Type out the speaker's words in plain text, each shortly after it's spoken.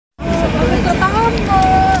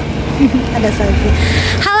Ada selfie.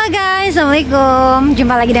 Halo guys, assalamualaikum.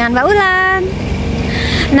 Jumpa lagi dengan Mbak Wulan.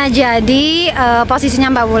 Nah, jadi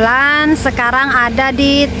posisinya Mbak Wulan sekarang ada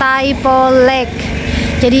di Taipo Lake.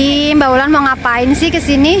 Jadi Mbak Wulan mau ngapain sih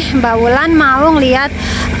kesini? Mbak Wulan mau ngeliat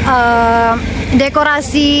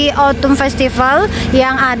dekorasi Autumn Festival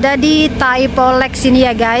yang ada di Taipo Lake sini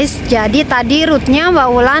ya guys. Jadi tadi rutenya Mbak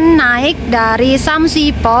Wulan naik dari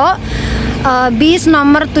Samsipo, bis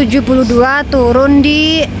nomor 72 turun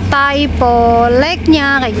di Taipo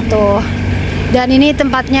Lake-nya kayak gitu. Dan ini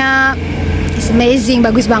tempatnya is amazing,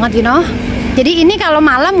 bagus banget you know. Jadi ini kalau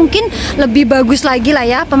malam mungkin lebih bagus lagi lah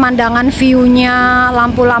ya, pemandangan view-nya,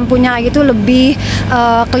 lampu-lampunya kayak gitu lebih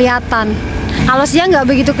kelihatan. Kalau siang nggak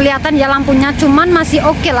begitu kelihatan ya lampunya, cuman masih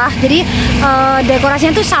oke lah. Jadi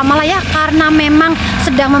dekorasinya tuh sama lah ya, karena memang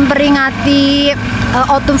sedang memperingati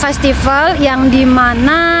Autumn Festival yang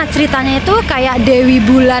dimana ceritanya itu kayak Dewi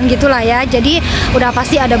Bulan gitulah ya. Jadi udah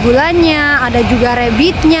pasti ada bulannya, ada juga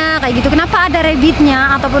rabbitnya kayak gitu. Kenapa ada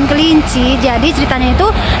rabbitnya ataupun kelinci? Jadi ceritanya itu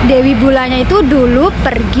Dewi Bulannya itu dulu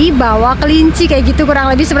pergi bawa kelinci kayak gitu, kurang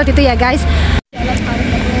lebih seperti itu ya guys.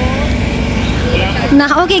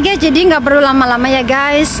 Nah oke guys, jadi nggak perlu lama-lama ya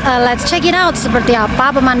guys, let's check it out seperti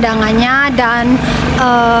apa pemandangannya dan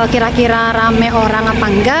kira-kira rame orang apa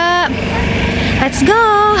enggak. Let's go.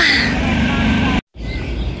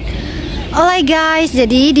 Alright guys,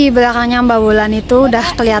 jadi di belakangnya Mbak Wulan itu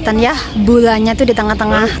udah kelihatan ya bulannya tuh di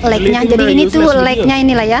tengah-tengah lake-nya. Jadi ini tuh lake-nya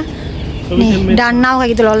inilah ya, nih danau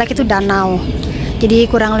kayak gitu loh, lake itu danau. Jadi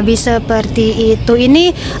kurang lebih seperti itu.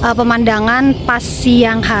 Ini pemandangan pas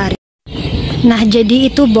siang hari. Nah jadi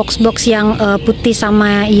itu box-box yang putih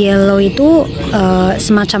sama yellow itu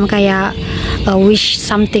semacam kayak wish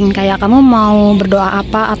something, kayak kamu mau berdoa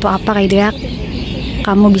apa atau apa kayak gitu ya.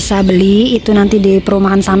 Kamu bisa beli itu nanti di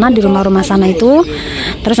perumahan sana, di rumah-rumah sana itu,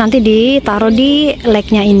 terus nanti ditaruh di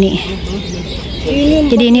lake-nya ini.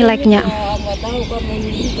 Jadi ini lake-nya.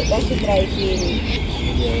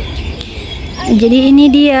 Jadi ini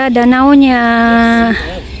dia danaunya,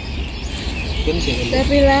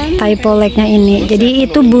 Taipo Lake-nya ini. Jadi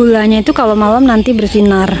itu bulannya itu kalau malam nanti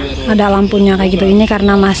bersinar, ada lampunya kayak gitu. Ini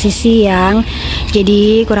karena masih siang,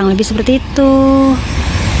 jadi kurang lebih seperti itu.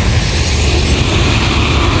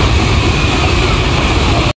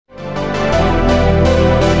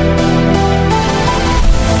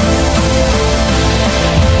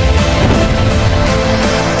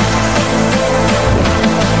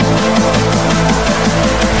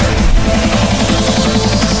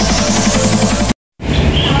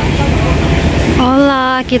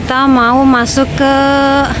 Kita mau masuk ke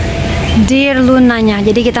Dear Lunanya,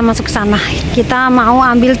 jadi kita masuk ke sana. Kita mau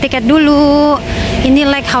ambil tiket dulu. Ini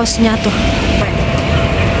Lake House-nya tuh.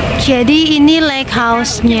 Jadi ini Lake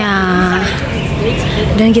House-nya,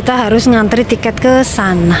 dan kita harus ngantri tiket ke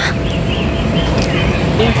sana.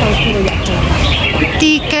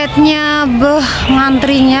 Tiketnya,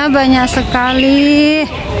 ngantrinya banyak sekali.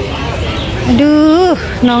 Aduh,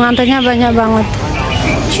 ngantrinya banyak banget.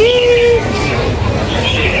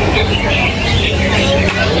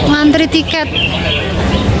 Ngantri tiket.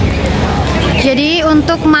 Jadi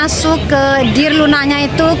untuk masuk ke Dear Lunanya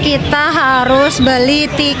itu kita harus beli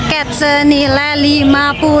tiket senilai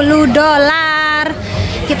 $50.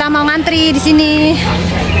 Kita mau ngantri di sini.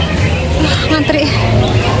 Ngantri.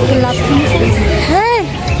 Gelap. Hei.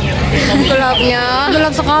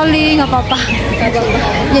 Gelap sekali, nggak apa-apa.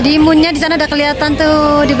 Jadi moonnya di sana udah kelihatan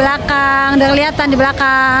tuh di belakang, udah kelihatan di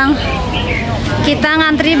belakang. Kita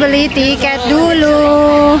ngantri beli tiket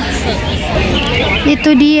dulu.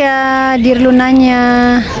 Itu dia Dear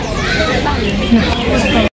Lunanya. Nah.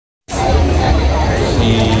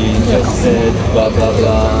 Said blah blah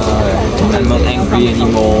blah. I'm not angry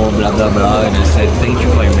anymore. Blah blah blah. And I said thank you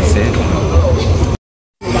for your message.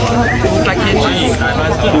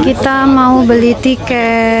 Kita mau beli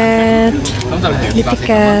tiket. Beli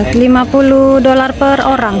tiket $50 per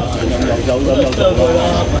orang.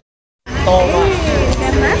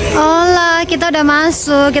 Olah, kita udah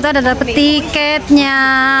masuk, kita udah dapet tiketnya.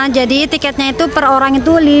 Jadi tiketnya itu per orang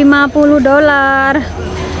itu $50.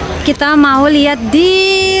 Kita mau lihat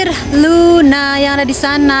Dear Luna yang ada di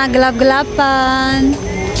sana, gelap-gelapan.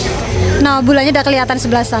 Nah, bulannya udah kelihatan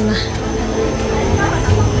sebelah sana.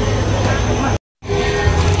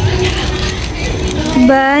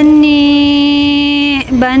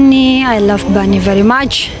 Bunny, I love Bunny very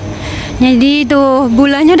much. Jadi tuh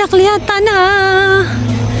bulannya udah kelihatan.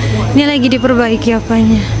 Ini lagi diperbaiki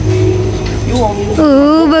apanya.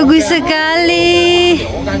 Bagus sekali.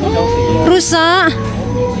 Rusak.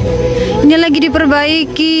 Ini lagi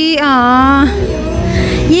diperbaiki.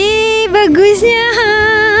 Bagusnya.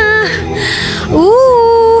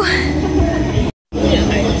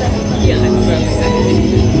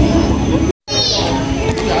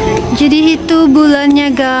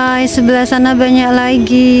 sebelah sana banyak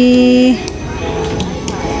lagi.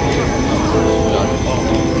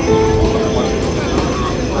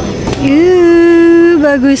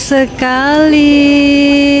 Bagus sekali.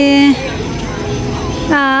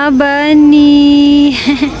 Bani.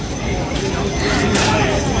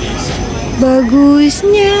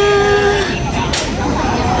 Bagusnya.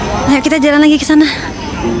 Ayo kita jalan lagi ke sana.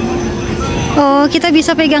 Oh, kita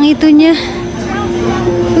bisa pegang itunya.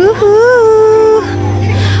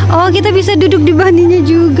 Oh, kita bisa duduk di baninya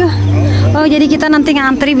juga. Oh, jadi kita nanti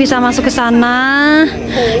ngantri bisa masuk ke sana.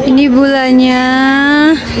 Ini bulannya.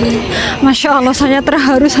 Masya Allah, saya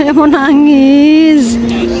terharu, saya mau nangis.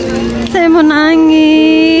 Saya mau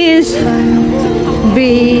nangis.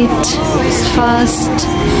 Beat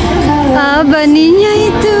fast. Baninya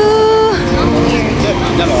itu.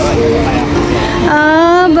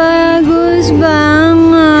 Bagus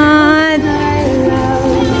banget.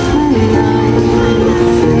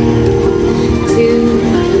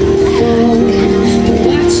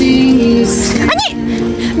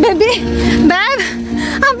 Baby, Beb,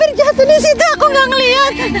 hampir jatuh di situ, aku nggak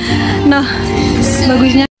ngeliat. Nah,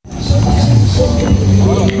 bagusnya.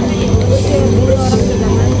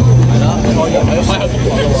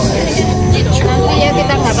 Nanti ya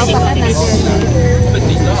kita nggak apa-apa kan nanti.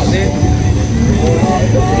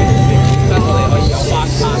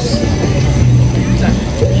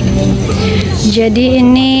 Jadi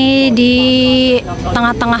ini di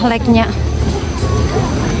tengah-tengah lake-nya.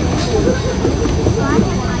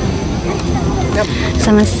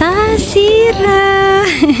 Sama Sasira.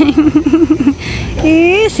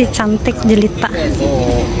 Si cantik jelita.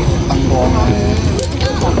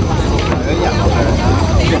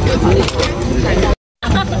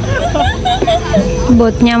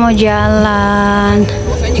 Botnya mau jalan.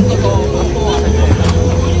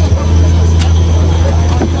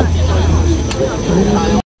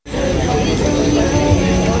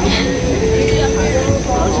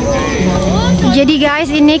 Jadi guys,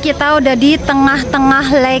 ini kita udah di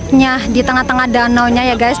tengah-tengah lake-nya, di tengah-tengah danau-nya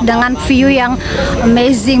ya guys, dengan view yang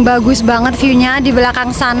amazing, bagus banget view-nya. Di belakang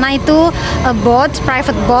sana itu boat,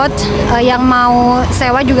 private boat, yang mau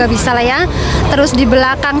sewa juga bisa lah ya. Terus di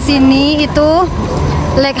belakang sini itu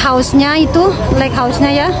Lake House-nya, itu Lake House-nya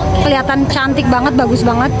ya, kelihatan cantik banget, bagus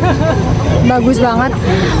banget. Bagus banget.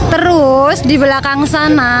 Terus di belakang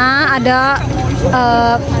sana ada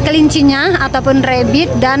kelincinya ataupun rabbit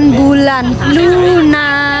dan bulan Luna.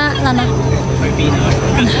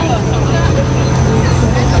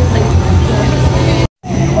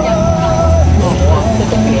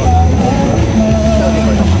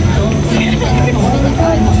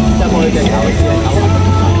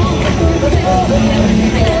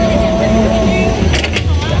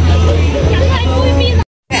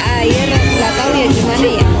 Air nggak tahu ya gimana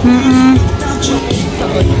ya.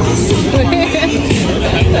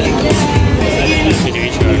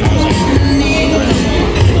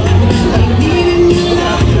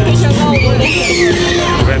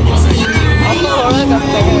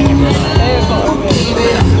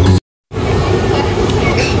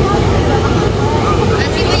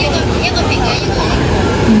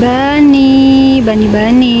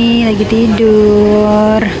 Bani lagi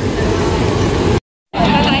tidur.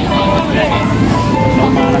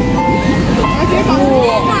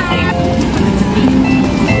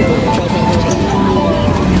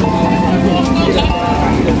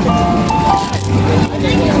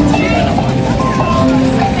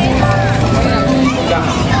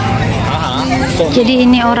 Jadi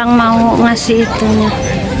ini orang mau ngasih itunya.